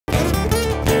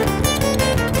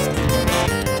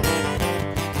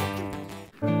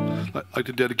I'd like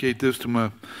to dedicate this to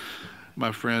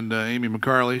my friend Amy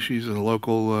McCarley. She's a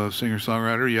local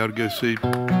singer-songwriter. You ought to go see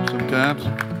sometimes.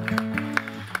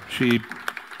 She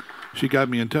got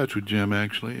me in touch with Jim,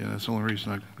 actually, and that's the only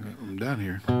reason I'm down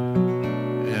here.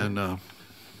 And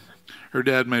her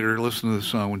dad made her listen to this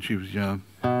song when she was young.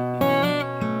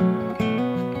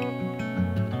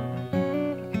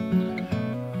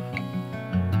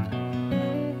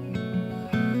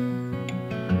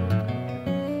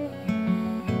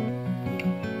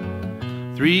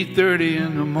 3:30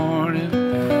 in the morning,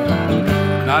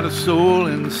 not a soul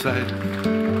in sight.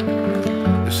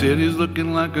 The city's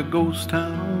looking like a ghost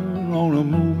town on a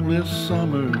moonless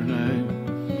summer night.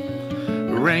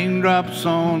 Raindrops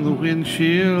on the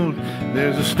windshield,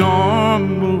 there's a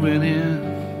storm moving in.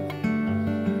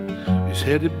 He's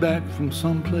headed back from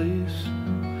someplace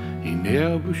he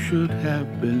never should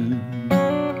have been.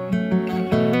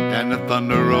 And the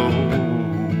thunder rolls,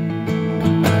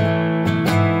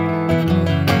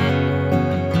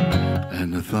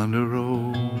 and the thunder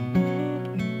rolls.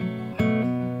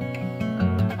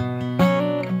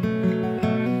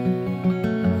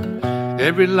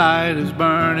 Every light is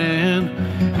burning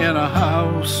in a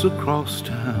house across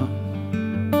town.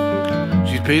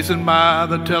 She's pacing by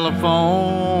the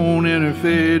telephone in her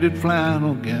faded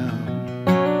flannel gown,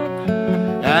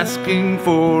 asking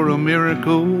for a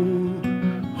miracle,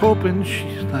 hoping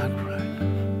she's not right,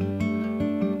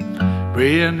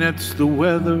 praying it's the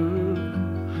weather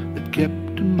that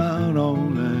kept him out all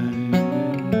night.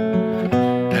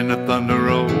 And the thunder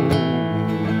rolls,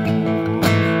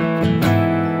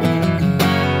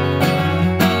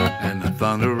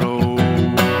 thunder rolls,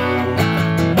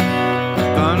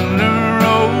 thunder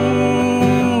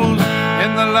rolls,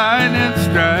 and the lightning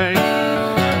strikes.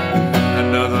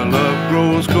 Another love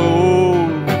grows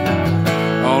cold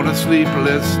on a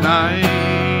sleepless night.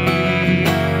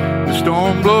 The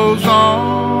storm blows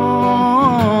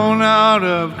on out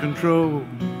of control.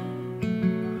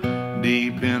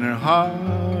 Deep in her heart,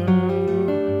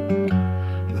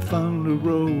 the thunder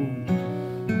rolls.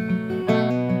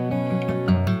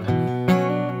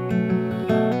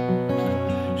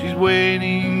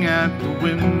 Waiting at the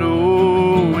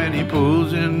window when he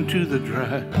pulls into the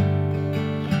drive.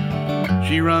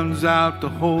 She runs out to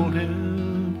hold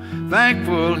him,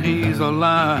 thankful he's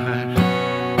alive.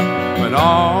 But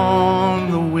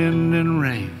on the wind and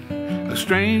rain, a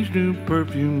strange new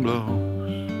perfume blows.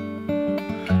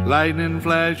 Lightning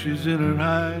flashes in her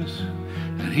eyes,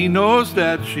 and he knows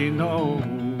that she knows.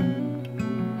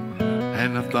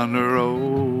 And the thunder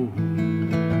rolls,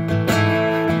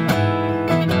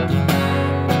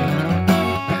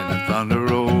 thunder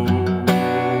rolls,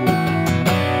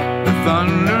 the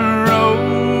thunder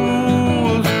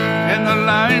rolls, and the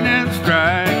lightning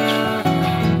strikes.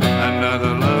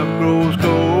 Another love grows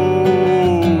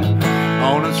cold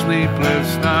on a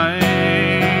sleepless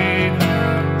night.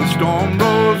 The storm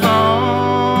blows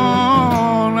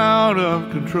on out of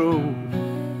control.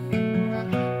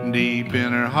 Deep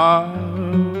in her heart,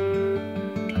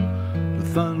 the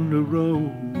thunder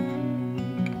rolls.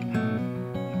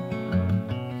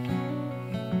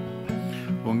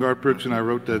 When Garth Brooks and I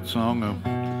wrote that song,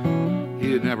 he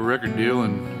didn't have a record deal,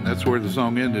 and that's where the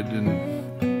song ended. And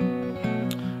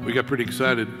we got pretty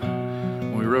excited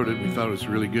when we wrote it. We thought it was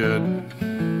really good,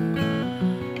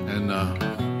 and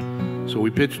so we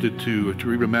pitched it to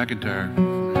Reba McEntire.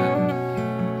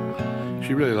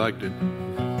 She really liked it.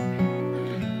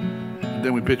 And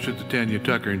then we pitched it to Tanya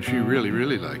Tucker, and she really,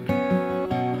 really liked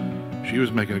it. She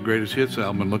was making a greatest hits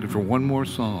album and looking for one more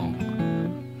song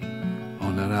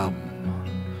on that album.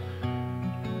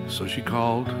 So she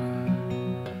called,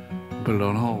 put it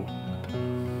on hold.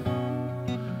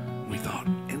 We thought,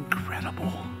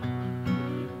 incredible.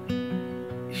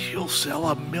 She'll sell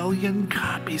 1 million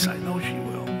copies. I know she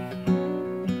will.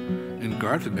 And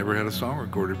Garth had never had a song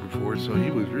recorded before, so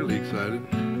he was really excited.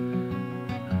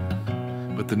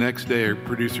 But the next day, her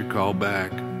producer called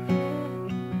back.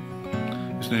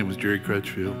 His name was Jerry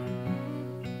Crutchfield.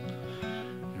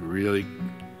 Really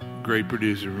great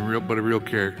producer, but a real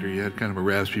character. He had kind of a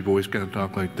raspy voice, kind of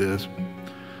talk like this.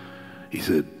 He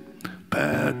said,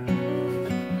 "Pat,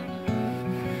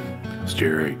 it's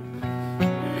Jerry.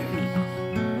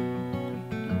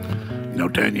 You know,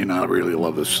 Tanya and I really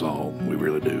love this song. We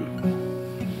really do.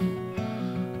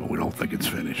 But we don't think it's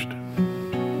finished."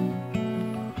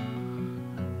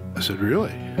 I said,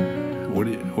 "Really? What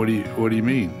do you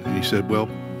mean?" And he said, "Well,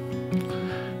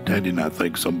 Tanya and I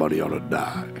think somebody ought to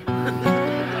die."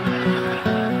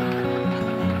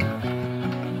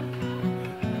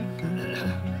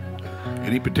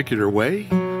 Any particular way?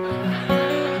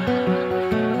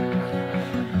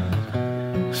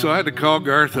 So I had to call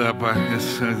Garth up.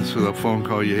 This was a phone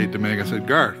call you hate to make. I said,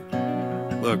 Garth,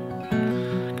 look,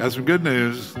 got some good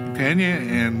news. Tanya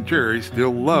and Jerry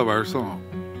still love our song.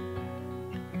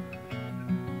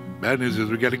 Bad news is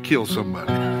we got to kill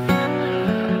somebody.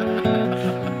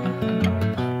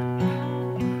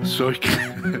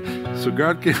 So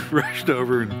Garth rushed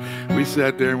over, and we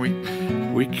sat there,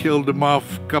 and we killed him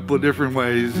off a couple of different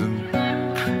ways, and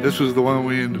this was the one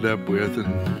we ended up with,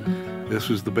 and this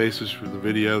was the basis for the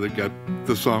video that got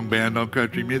the song banned on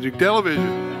country music television,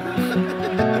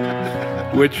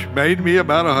 which made me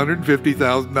about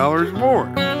 $150,000 more.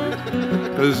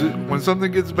 Because when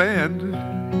something gets banned,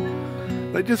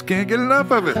 they just can't get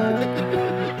enough of it.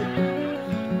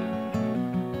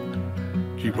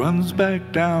 She runs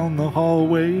back down the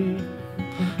hallway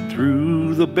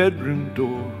through the bedroom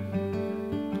door.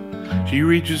 She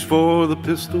reaches for the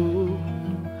pistol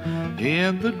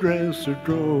in the dresser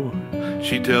drawer.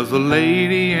 She tells the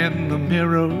lady in the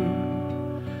mirror,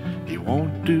 he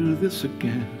won't do this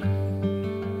again.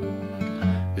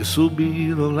 This'll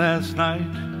be the last night,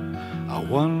 I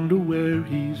wonder where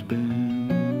he's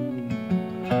been.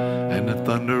 And the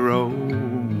thunder rolls,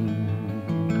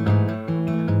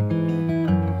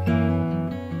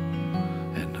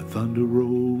 and the thunder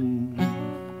rolls,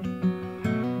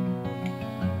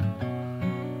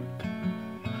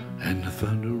 and the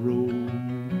thunder rolls.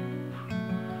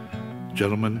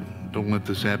 Gentlemen, don't let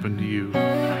this happen to you.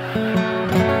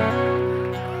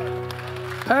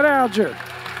 Pat Alger.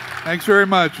 Thanks very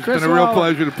much. It's Chris been a real Waller.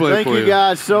 pleasure to play for you. Thank you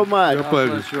guys so much. Real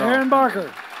pleasure. Aaron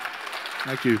Barker.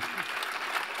 Thank you.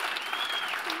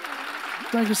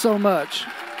 Thank you so much.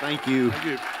 Thank you. Thank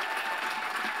you.